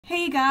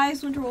Hey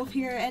guys, Winter Wolf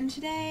here, and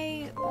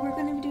today we're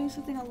going to be doing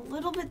something a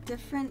little bit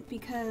different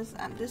because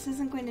this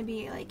isn't going to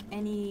be like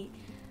any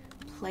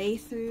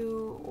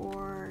playthrough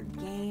or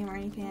game or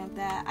anything like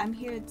that. I'm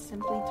here to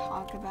simply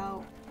talk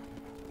about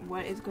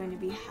what is going to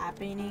be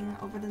happening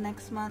over the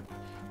next month.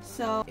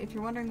 So if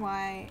you're wondering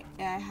why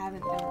I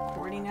haven't been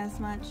recording as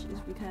much, is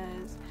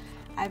because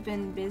I've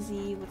been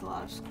busy with a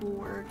lot of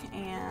schoolwork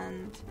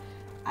and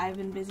I've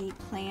been busy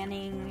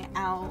planning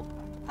out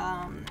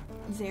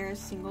Zera's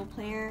single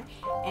player,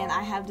 and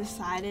I have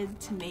decided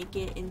to make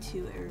it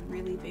into a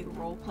really big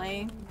role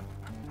play.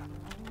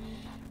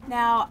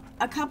 Now,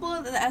 a couple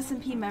of the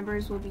SMP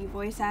members will be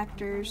voice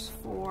actors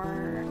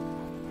for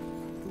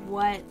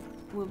what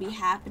will be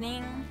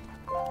happening,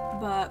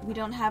 but we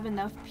don't have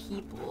enough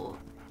people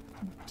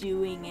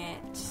doing it.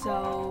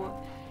 So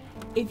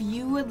if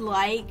you would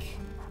like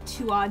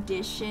to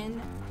audition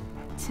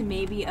to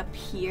maybe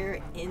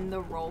appear in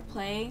the role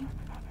play,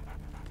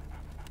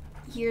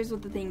 here's the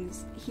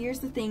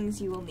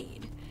things you will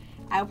need.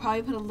 I'll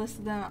probably put a list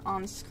of them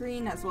on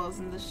screen as well as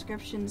in the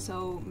description,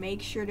 so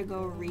make sure to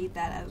go read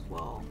that as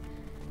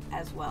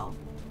well.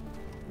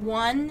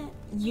 One,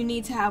 you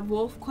need to have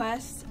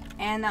WolfQuest,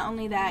 and not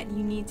only that,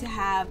 you need to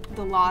have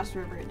the Lost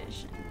River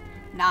edition.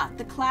 Not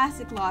the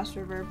classic Lost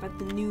River, but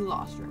the new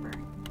Lost River.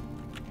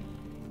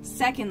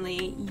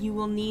 Secondly, you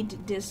will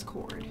need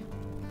Discord,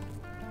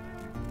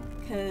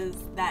 because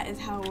that is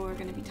how we're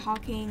going to be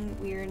talking.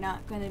 We're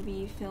not going to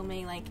be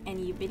filming like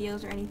any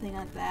videos or anything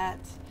like that.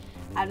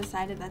 I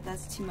decided that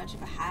that's too much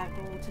of a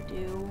haggle to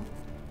do.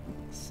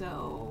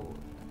 So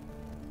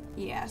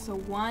yeah, so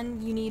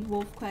one, you need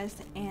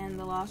WolfQuest and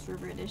the Lost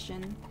River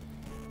edition.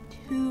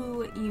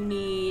 Two, you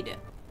need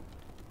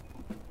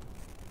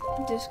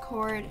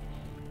Discord.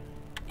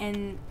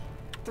 And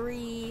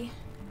three,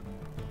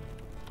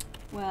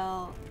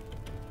 well,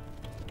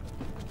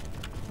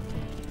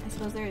 I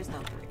suppose there is no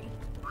three.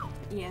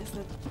 Yes,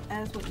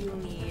 that is what you will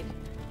need.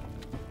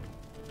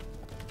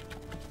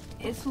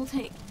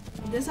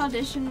 This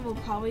audition will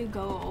probably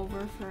go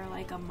over for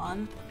like a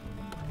month,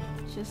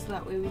 just so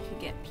that way we could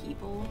get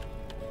people.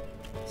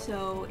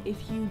 So if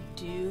you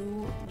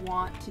do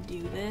want to do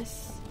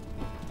this,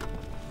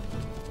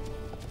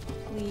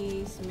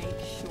 please make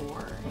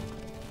sure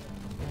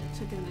to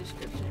check in the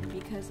description,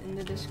 because in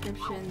the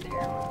description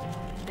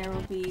there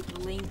will be the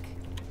link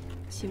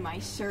to my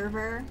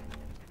server.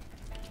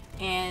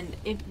 And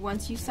if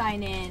once you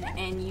sign in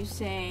and you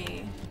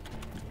say,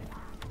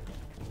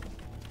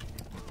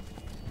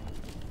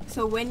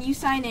 so when you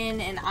sign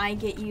in and I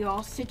get you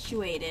all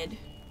situated,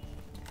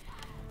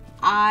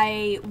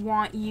 I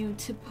want you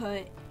to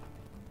put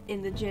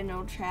in the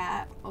general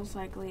chat, most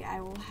likely I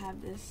will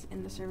have this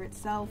in the server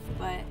itself,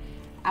 but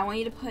I want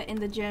you to put in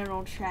the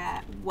general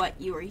chat what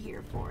you are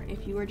here for.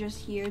 If you are just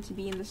here to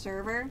be in the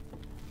server,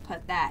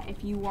 put that.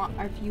 If you want,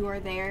 or if you are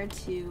there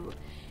to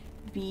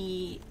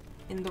be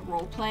in the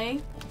role play,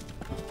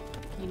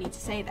 you need to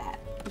say that,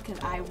 because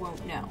I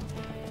won't know.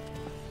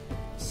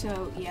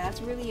 So yeah,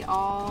 that's really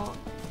all.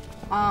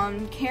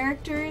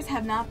 Characters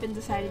have not been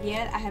decided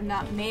yet. I have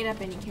not made up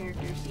any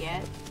characters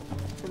yet,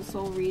 for the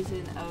sole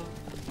reason of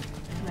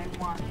I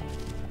want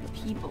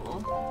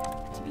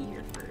people to be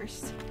here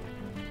first.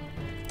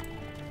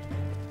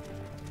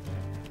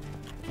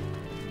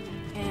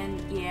 And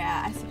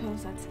yeah, I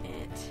suppose that's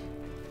it.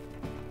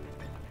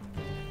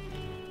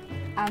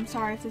 I'm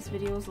sorry if this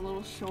video was a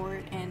little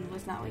short and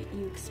was not what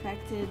you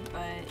expected,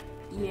 but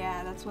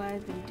yeah, that's what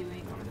I've been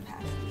doing over the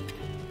past week.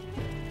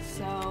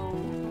 So,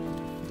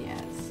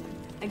 yes.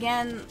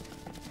 Again,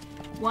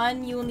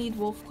 one, you will need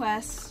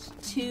WolfQuest.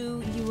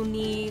 Two, you will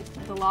need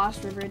the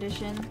Lost River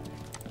edition.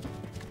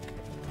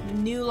 The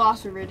new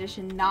Lost River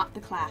edition, not the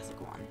classic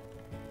one.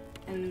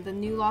 And the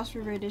new Lost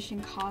River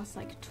edition costs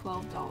like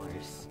 $12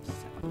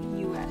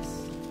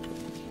 US.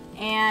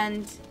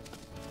 And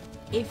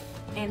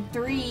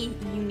three,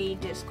 you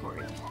need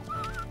Discord.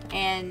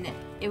 And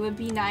it would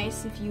be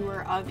nice if you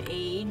were of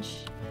age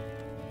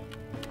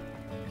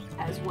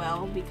as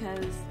well,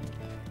 because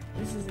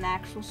this is an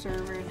actual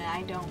server and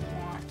I don't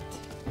want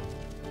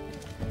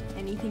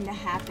anything to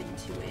happen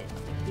to it,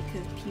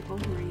 because people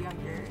who are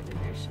younger than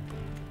they're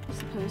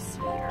supposed to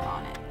be are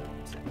on it.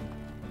 So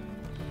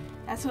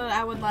that's what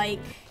I would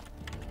like.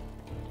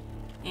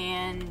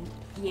 And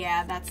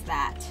yeah, that's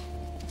that.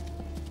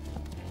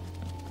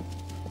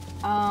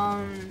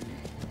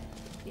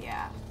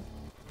 Yeah.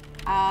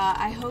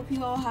 I hope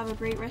you all have a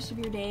great rest of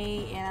your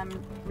day, and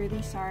I'm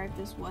really sorry if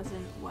this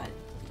wasn't what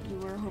you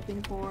were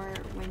hoping for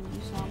when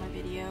you saw my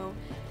video.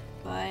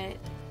 But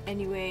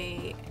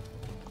anyway,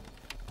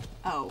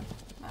 oh,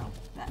 well,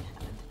 that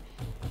happened.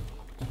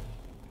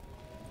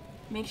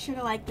 Make sure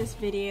to like this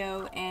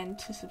video and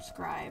to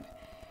subscribe.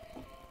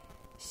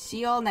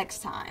 See y'all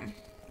next time.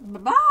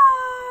 Bye-bye!